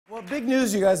Well, big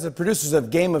news, you guys. The producers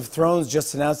of Game of Thrones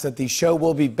just announced that the show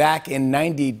will be back in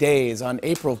 90 days on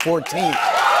April 14th.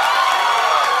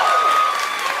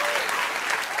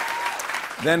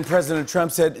 Then President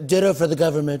Trump said, ditto for the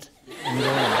government.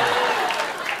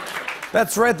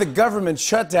 That's right, the government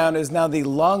shutdown is now the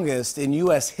longest in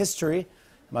U.S. history.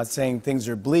 I'm not saying things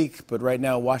are bleak, but right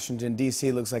now Washington,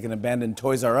 D.C. looks like an abandoned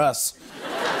Toys R Us.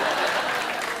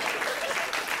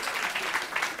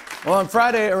 Well, on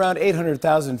Friday, around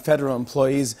 800,000 federal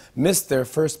employees missed their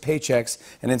first paychecks,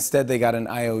 and instead they got an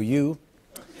IOU.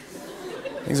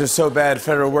 Things are so bad,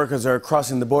 federal workers are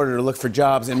crossing the border to look for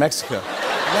jobs in Mexico.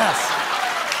 Yes.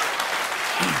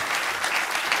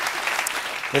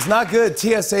 It's not good.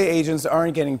 TSA agents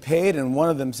aren't getting paid, and one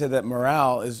of them said that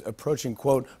morale is approaching,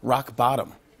 quote, rock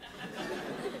bottom.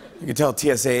 You can tell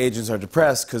TSA agents are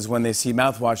depressed because when they see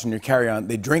mouthwash in your carry-on,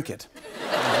 they drink it.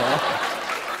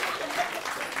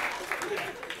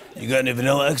 You got any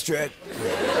vanilla extract?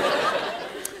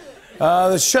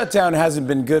 The shutdown hasn't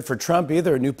been good for Trump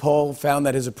either. A new poll found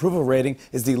that his approval rating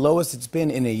is the lowest it's been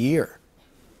in a year.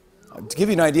 To give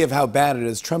you an idea of how bad it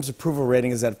is, Trump's approval rating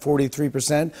is at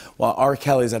 43%, while R.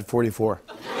 Kelly's at 44%.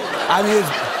 I mean,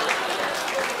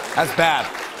 that's bad.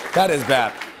 That is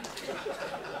bad.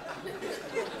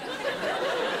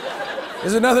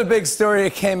 There's another big story.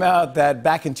 It came out that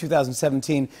back in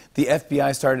 2017, the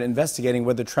FBI started investigating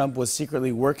whether Trump was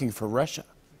secretly working for Russia.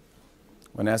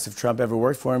 When asked if Trump ever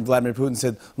worked for him, Vladimir Putin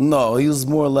said, no, he was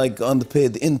more like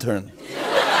underpaid intern.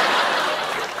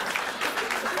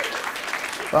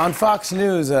 On Fox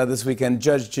News this weekend,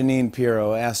 Judge Jeanine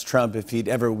Pirro asked Trump if he'd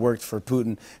ever worked for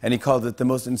Putin, and he called it the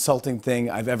most insulting thing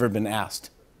I've ever been asked.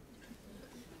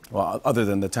 Well, other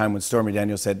than the time when Stormy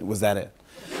Daniels said, was that it?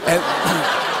 And,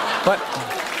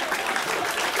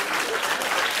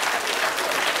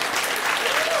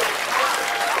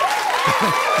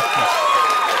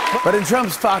 But in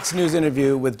Trump's Fox News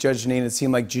interview with Judge Jeanine, it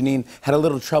seemed like Jeanine had a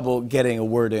little trouble getting a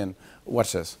word in.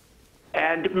 Watch this.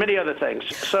 And many other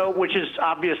things. So, which is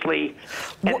obviously,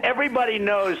 and everybody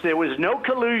knows there was no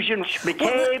collusion.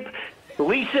 McCabe,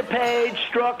 Lisa Page,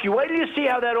 Strzok. You wait till you see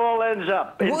how that all ends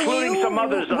up, including some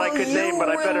others that I could name, but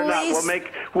I better not.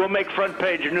 We'll make front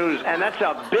page news, and that's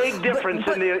a big difference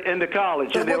in the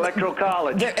college, in the electoral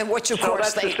college. Which of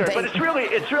course but it's really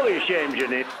a shame,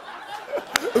 Jeanine.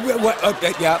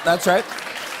 Yeah, that's right.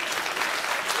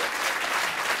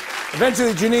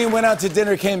 Eventually, Jeanine went out to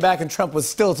dinner, came back, and Trump was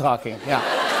still talking. Yeah.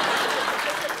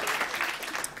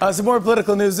 Some more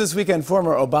political news this weekend.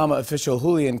 Former Obama official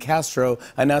Julian Castro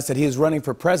announced that he is running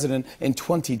for president in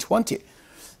 2020.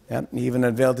 Yeah, he even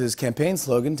unveiled his campaign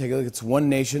slogan. Take a look. It's One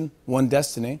Nation, One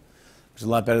Destiny, which is a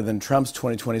lot better than Trump's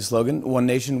 2020 slogan, One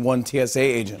Nation, One TSA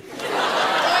agent.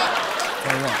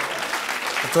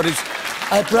 That's what he's...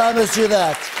 I promise you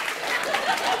that.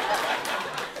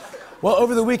 Well,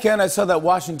 over the weekend, I saw that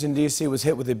Washington, D.C. was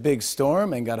hit with a big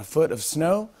storm and got a foot of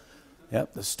snow.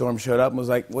 Yep, the storm showed up and was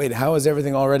like, wait, how is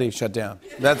everything already shut down?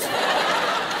 That's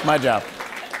my job.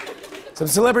 Some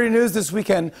celebrity news this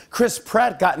weekend. Chris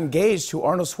Pratt got engaged to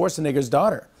Arnold Schwarzenegger's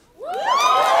daughter.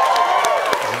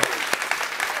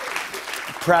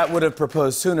 Pratt would have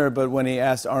proposed sooner, but when he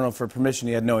asked Arnold for permission,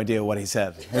 he had no idea what he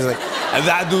said. He was like,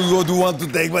 I do want to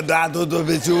take my daughter to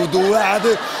the show.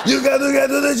 You got to get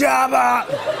to the job.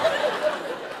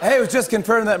 Hey, it was just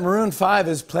confirmed that Maroon 5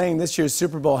 is playing this year's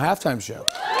Super Bowl halftime show.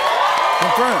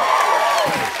 Confirmed.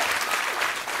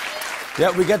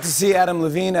 Yeah, we get to see Adam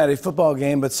Levine at a football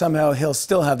game, but somehow he'll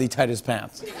still have the tightest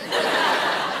pants.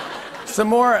 Some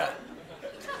more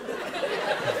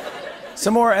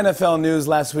NFL news.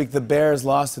 Last week, the Bears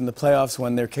lost in the playoffs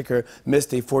when their kicker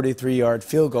missed a 43-yard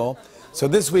field goal. So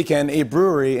this weekend, a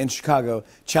brewery in Chicago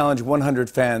challenged 100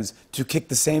 fans to kick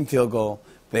the same field goal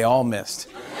they all missed.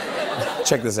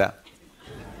 Check this out.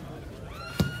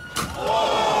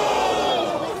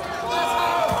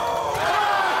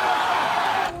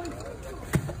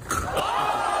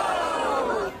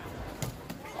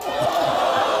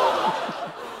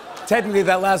 Technically,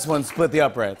 that last one split the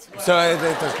uprights. So it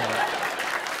does count.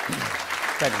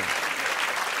 Technically.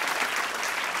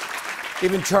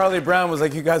 Even Charlie Brown was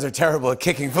like, you guys are terrible at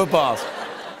kicking footballs.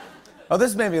 Oh,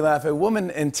 this made me laugh. A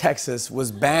woman in Texas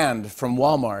was banned from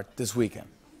Walmart this weekend.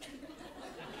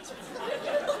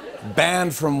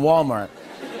 Banned from Walmart.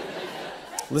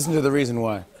 Listen to the reason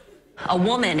why. A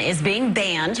woman is being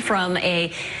banned from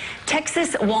a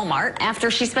Texas Walmart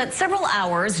after she spent several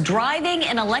hours driving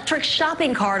an electric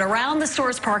shopping cart around the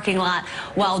store's parking lot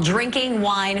while drinking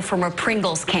wine from a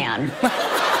Pringles can.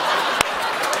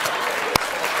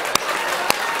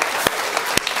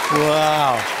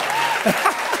 Wow.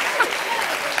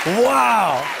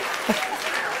 Wow.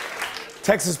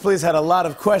 Texas police had a lot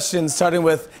of questions, starting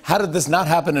with, how did this not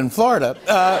happen in Florida?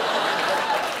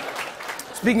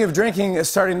 Speaking of drinking,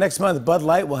 starting next month, Bud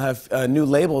Light will have new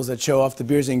labels that show off the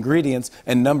beer's ingredients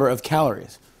and number of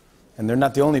calories. And they're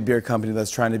not the only beer company that's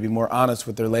trying to be more honest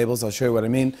with their labels. I'll show you what I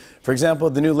mean. For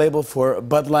example, the new label for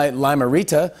Bud Light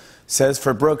Lime-A-Rita says,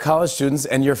 for broke college students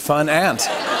and your fun aunt.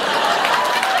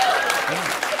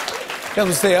 You guys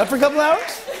will stay up for a couple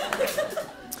hours?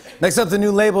 Next up, the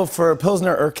new label for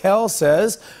Pilsner Urquell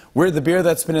says, we're the beer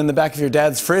that's been in the back of your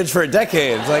dad's fridge for a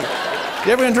decade. It's like,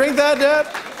 you ever gonna drink that, Dad?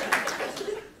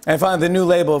 And finally, the new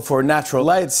label for Natural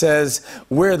Light says,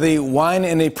 we're the wine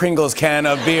in a Pringles can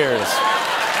of beers.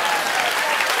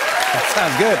 That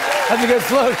sounds good. That's a good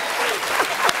float.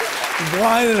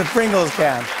 Wine in a Pringles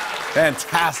can.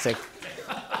 Fantastic.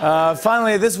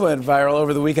 Finally, this went viral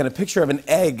over the weekend. A picture of an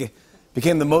egg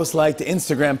became the most liked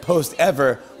Instagram post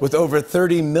ever with over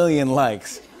 30 million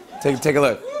likes. Take a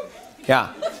look.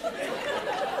 Yeah.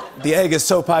 The egg is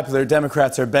so popular,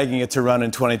 Democrats are begging it to run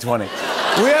in 2020. We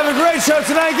have a great show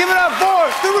tonight. Give it up for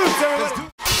The Roots, everybody.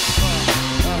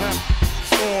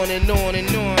 On and on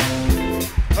and on.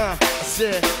 I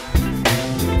said,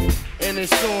 and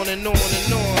it's on and on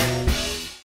and on.